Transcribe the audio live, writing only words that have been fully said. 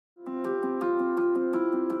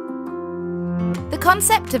The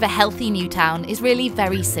concept of a healthy new town is really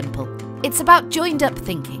very simple. It's about joined-up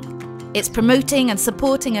thinking. It's promoting and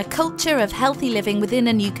supporting a culture of healthy living within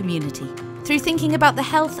a new community, through thinking about the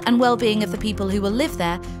health and well-being of the people who will live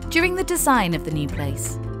there during the design of the new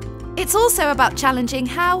place. It's also about challenging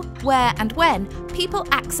how, where and when people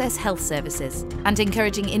access health services and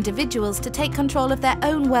encouraging individuals to take control of their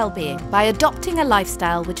own well-being by adopting a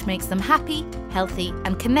lifestyle which makes them happy, healthy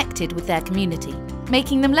and connected with their community,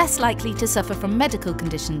 making them less likely to suffer from medical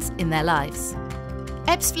conditions in their lives.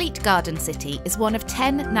 Ebbsfleet Garden City is one of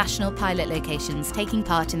 10 national pilot locations taking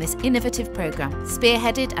part in this innovative programme,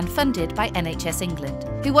 spearheaded and funded by NHS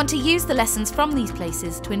England, who want to use the lessons from these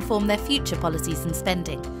places to inform their future policies and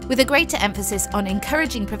spending, with a greater emphasis on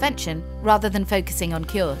encouraging prevention rather than focusing on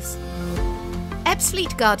cures.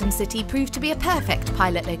 Ebbsfleet Garden City proved to be a perfect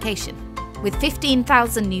pilot location. With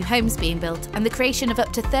 15,000 new homes being built and the creation of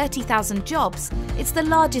up to 30,000 jobs, it's the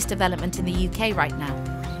largest development in the UK right now.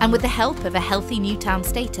 And with the help of a healthy new town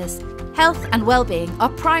status, health and well-being are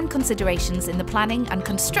prime considerations in the planning and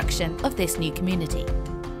construction of this new community.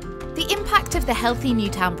 The impact of the Healthy New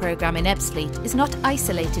Town programme in Ebbsfleet is not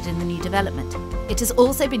isolated in the new development. It has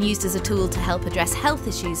also been used as a tool to help address health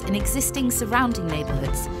issues in existing surrounding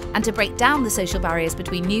neighbourhoods and to break down the social barriers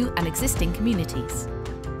between new and existing communities.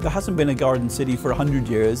 There hasn't been a garden city for 100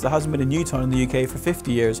 years, there hasn't been a new town in the UK for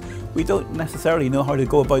 50 years. We don't necessarily know how to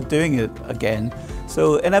go about doing it again.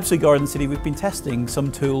 So in Ebbsfleet Garden City we've been testing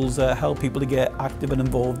some tools that help people to get active and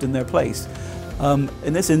involved in their place.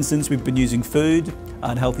 In this instance we've been using food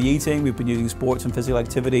and healthy eating, we've been using sports and physical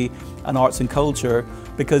activity and arts and culture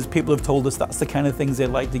because people have told us that's the kind of things they'd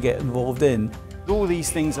like to get involved in. All these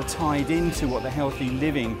things are tied into what the healthy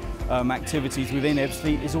living activities within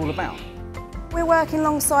Ebbsfleet is all about. We're working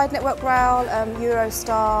alongside Network Rail,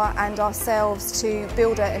 Eurostar and ourselves to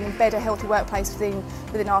build and embed a healthy workplace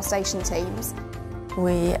within our station teams.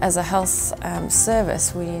 We, as a health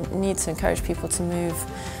service, we need to encourage people to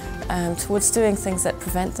move towards doing things that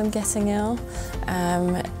prevent them getting ill.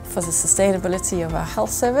 For the sustainability of our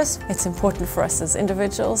health service, it's important for us as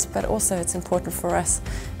individuals, but also it's important for us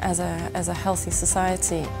as a healthy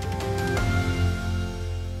society.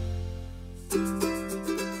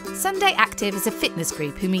 Sunday Active is a fitness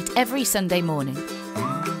group who meet every Sunday morning.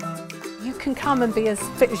 You can come and be as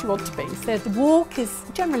fit as you want to be. So the walk is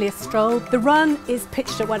generally a stroll. The run is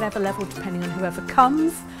pitched at whatever level depending on whoever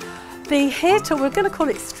comes. The HIIT, or we're going to call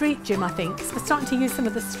it street gym, I think, because we're starting to use some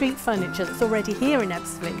of the street furniture that's already here in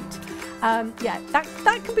Ebbsfleet. Yeah,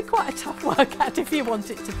 that can be quite a tough workout if you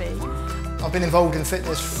want it to be. I've been involved in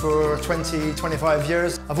fitness for 25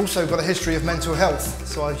 years. I've also got a history of mental health,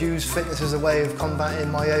 so I've used fitness as a way of combating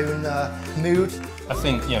my own mood. I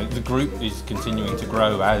think the group is continuing to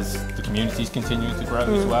grow as the community is continuing to grow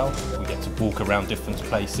as well. We get to walk around different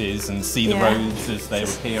places and see the roads as they're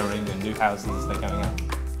appearing and new houses as they're going up.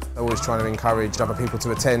 Always trying to encourage other people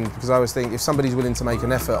to attend, because I always think if somebody's willing to make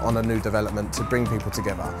an effort on a new development to bring people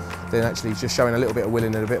together, then actually just showing a little bit of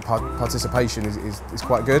willing and a bit of participation is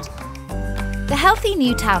quite good. The Healthy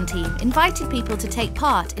New Town team invited people to take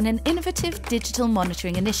part in an innovative digital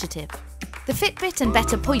monitoring initiative. The Fitbit and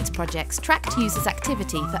Better Points projects tracked users'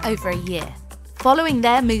 activity for over a year. Following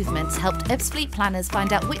their movements helped Ebbsfleet planners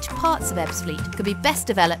find out which parts of Ebbsfleet could be best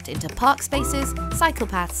developed into park spaces, cycle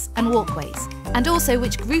paths and walkways, and also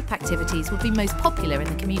which group activities would be most popular in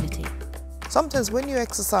the community. Sometimes when you're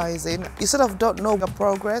exercising, you sort of don't know your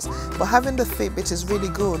progress, but having the Fitbit is really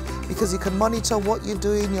good because you can monitor what you're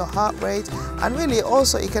doing, your heart rate, and really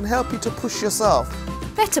also it can help you to push yourself.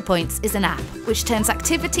 Better Points is an app which turns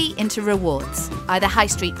activity into rewards, either high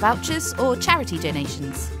street vouchers or charity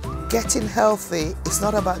donations. Getting healthy is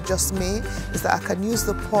not about just me, it's that I can use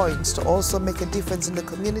the points to also make a difference in the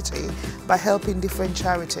community by helping different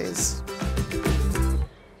charities.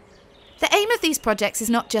 The aim of these projects is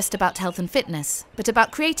not just about health and fitness, but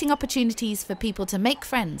about creating opportunities for people to make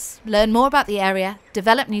friends, learn more about the area,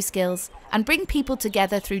 develop new skills, and bring people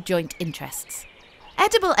together through joint interests.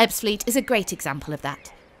 Edible Ebbsfleet is a great example of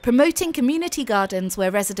that, promoting community gardens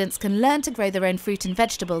where residents can learn to grow their own fruit and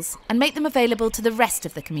vegetables and make them available to the rest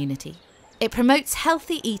of the community. It promotes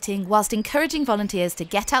healthy eating whilst encouraging volunteers to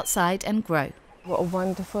get outside and grow. What a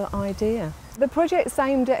wonderful idea. The project's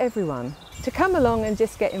aimed at everyone, to come along and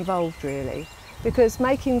just get involved really, because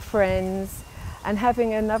making friends and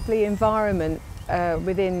having a lovely environment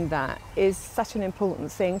within that is such an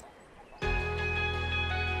important thing.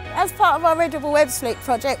 As part of our Edible Ebbsfleet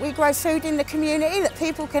project, we grow food in the community that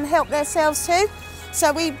people can help themselves to.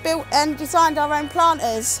 So we built and designed our own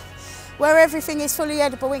planters, where everything is fully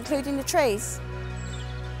edible, including the trees.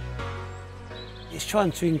 It's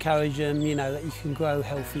trying to encourage them, you know, that you can grow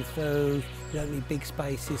healthy food, you don't need big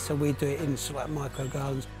spaces, so we do it in sort of micro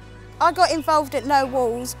gardens. I got involved at No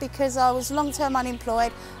Walls because I was long-term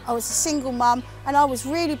unemployed, I was a single mum and I was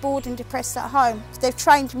really bored and depressed at home. They've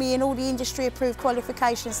trained me in all the industry-approved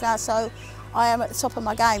qualifications now, so I am at the top of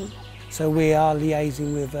my game. So we are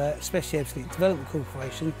liaising with especially Ebbsfleet Development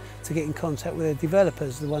Corporation to get in contact with the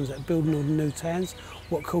developers, the ones that are building all the new towns.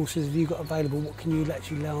 What courses have you got available? What can you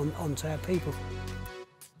actually learn onto our people?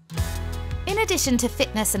 In addition to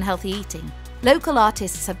fitness and healthy eating, local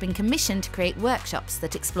artists have been commissioned to create workshops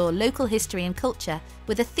that explore local history and culture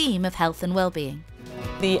with a theme of health and well-being.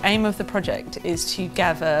 The aim of the project is to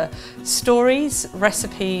gather stories,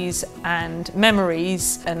 recipes and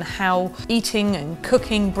memories and how eating and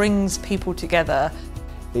cooking brings people together.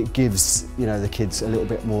 It gives, you know, the kids a little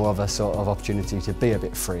bit more of a sort of opportunity to be a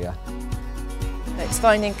bit freer. It's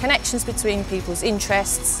finding connections between people's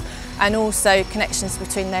interests and also connections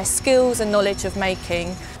between their skills and knowledge of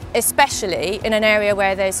making, especially in an area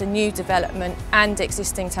where there's a new development and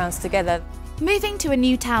existing towns together. Moving to a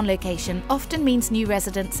new town location often means new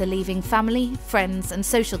residents are leaving family, friends and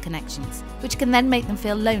social connections, which can then make them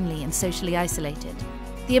feel lonely and socially isolated.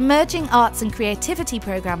 The Emerging Arts and Creativity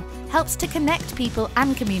programme helps to connect people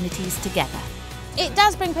and communities together. It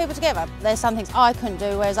does bring people together. There's some things I couldn't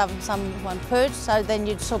do, whereas someone could, so then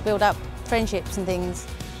you'd sort of build up friendships and things.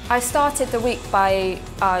 I started the week by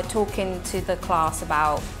talking to the class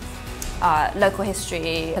about local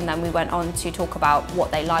history, and then we went on to talk about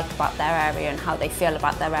what they like about their area and how they feel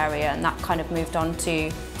about their area, and that kind of moved on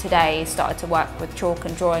to today, started to work with chalk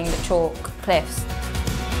and drawing the chalk cliffs.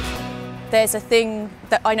 There's a thing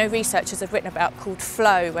that I know researchers have written about called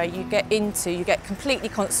flow, where you get completely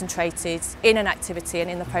concentrated in an activity and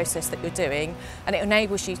in the process that you're doing, and it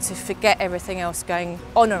enables you to forget everything else going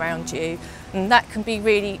on around you, and that can be a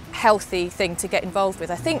really healthy thing to get involved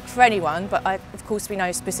with, I think, for anyone, but of course we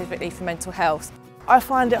know specifically for mental health. I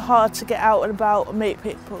find it hard to get out and about and meet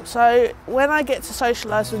people, so when I get to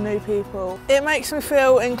socialise with new people, it makes me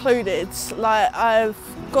feel included, like I've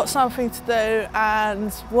got something to do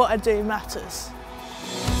and what I do matters.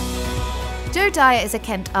 Joe Dyer is a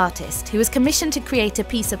Kent artist who was commissioned to create a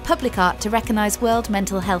piece of public art to recognise World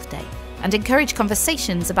Mental Health Day and encourage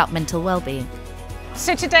conversations about mental well-being.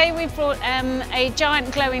 So today we've brought a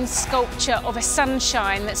giant glowing sculpture of a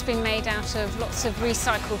sunshine that's been made out of lots of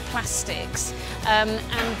recycled plastics and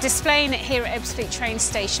displaying it here at Ebbsfleet train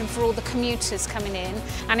station for all the commuters coming in,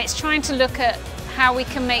 and it's trying to look at how we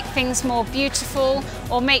can make things more beautiful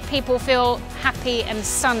or make people feel happy and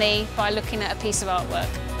sunny by looking at a piece of artwork.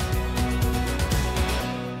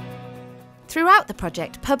 Throughout the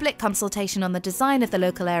project, public consultation on the design of the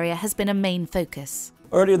local area has been a main focus.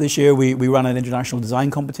 Earlier this year, we ran an international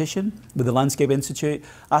design competition with the Landscape Institute,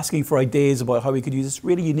 asking for ideas about how we could use this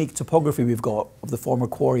really unique topography we've got of the former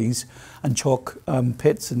quarries and chalk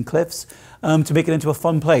pits and cliffs to make it into a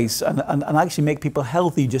fun place and actually make people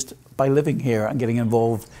healthy just by living here and getting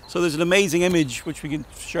involved. So there's an amazing image which we can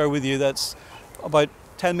share with you that's about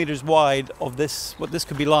 10 metres wide of this, what this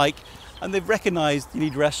could be like. And they've recognised you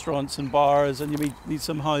need restaurants and bars and you need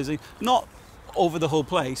some housing. Not over the whole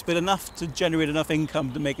place, but enough to generate enough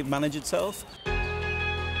income to make it manage itself.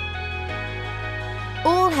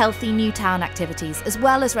 All healthy new town activities, as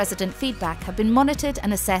well as resident feedback, have been monitored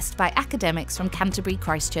and assessed by academics from Canterbury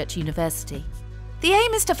Christ Church University. The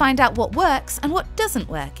aim is to find out what works and what doesn't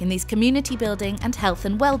work in these community building and health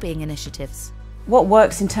and well-being initiatives. What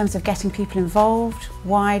works in terms of getting people involved?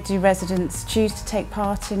 Why do residents choose to take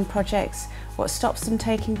part in projects? What stops them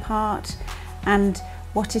taking part? And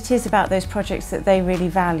what it is about those projects that they really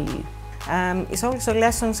value. It's also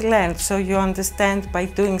lessons learned, so you understand by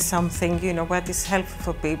doing something, you know, what is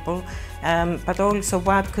helpful for people, but also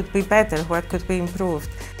what could be better, what could be improved.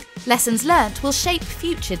 Lessons learnt will shape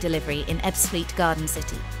future delivery in Ebbsfleet Garden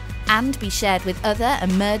City and be shared with other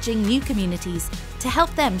emerging new communities to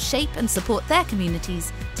help them shape and support their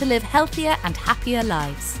communities to live healthier and happier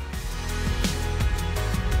lives.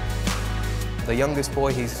 The youngest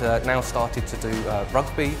boy, he's now started to do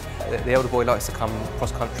rugby. The elder boy likes to come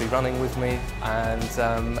cross-country running with me,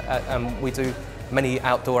 and we do many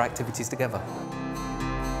outdoor activities together.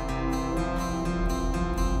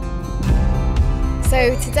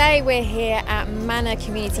 So today we're here at Manor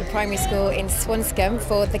Community Primary School in Swanscombe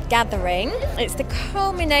for The Gathering. It's the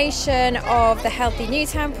culmination of the Healthy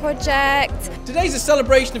Newtown project. Today's a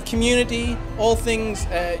celebration of community, all things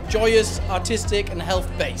joyous, artistic and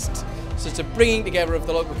health-based. So it's a bringing together of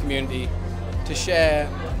the local community to share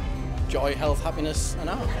joy, health, happiness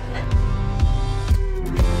and art.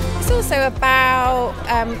 also about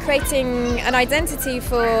creating an identity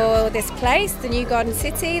for this place, the new Garden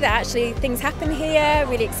City, that actually things happen here,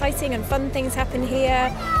 really exciting and fun things happen here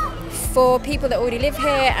for people that already live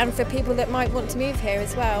here and for people that might want to move here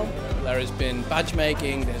as well. There has been badge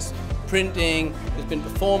making, there's printing, there's been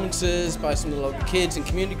performances by some of the local kids and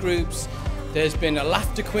community groups. There's been a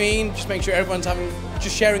laughter queen, just make sure everyone's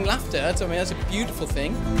just sharing laughter. That's a beautiful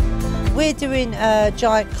thing. We're doing a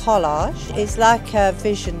giant collage. It's like a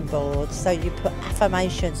vision board, so you put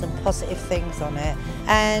affirmations and positive things on it.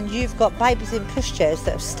 And you've got babies in pushchairs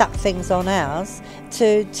that have stuck things on ours,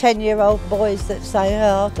 to 10-year-old boys that say, oh,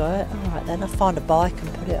 I'll do it. All right, then I'll find a bike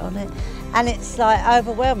and put it on it. And it's like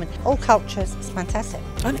overwhelming. All cultures, it's fantastic.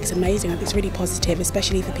 I think it's amazing. I think it's really positive,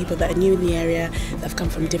 especially for people that are new in the area, that have come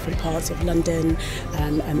from different parts of London,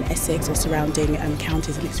 Essex or surrounding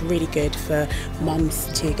counties. And it's really good for mums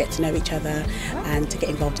to get to know each other and to get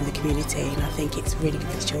involved in the community. And I think it's really good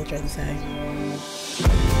for the children. So.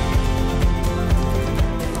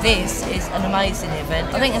 This is an amazing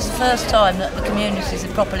event. I think it's the first time that the communities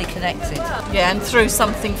are properly connected. Yeah, and through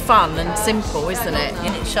something fun and simple, isn't it?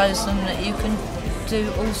 And it shows them that you can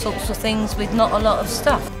do all sorts of things with not a lot of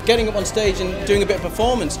stuff. Getting up on stage and doing a bit of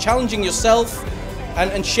performance, challenging yourself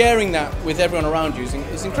and sharing that with everyone around you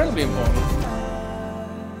is incredibly important.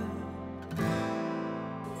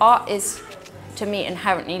 Art is, to me,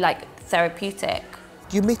 inherently like therapeutic.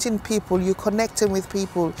 You're meeting people, you're connecting with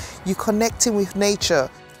people, you're connecting with nature.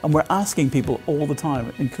 And we're asking people all the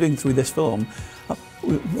time, including through this film,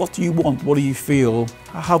 what do you want? What do you feel?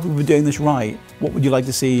 How have we been doing this right? What would you like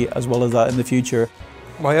to see as well as that in the future?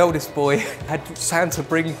 My oldest boy had Santa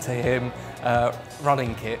bring to him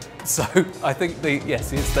running kit, so I think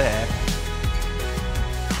yes, it's there.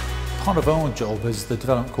 Part of our job as the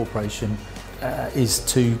Development Corporation is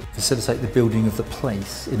to facilitate the building of the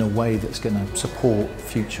place in a way that's going to support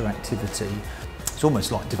future activity. It's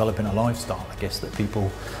almost like developing a lifestyle, I guess, that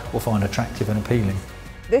people will find attractive and appealing.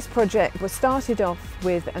 This project was started off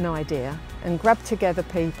with an idea and grabbed together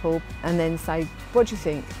people and then say, what do you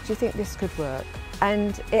think? Do you think this could work?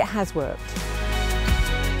 And it has worked.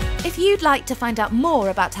 If you'd like to find out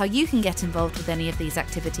more about how you can get involved with any of these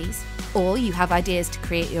activities, or you have ideas to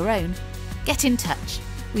create your own, get in touch.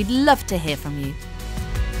 We'd love to hear from you.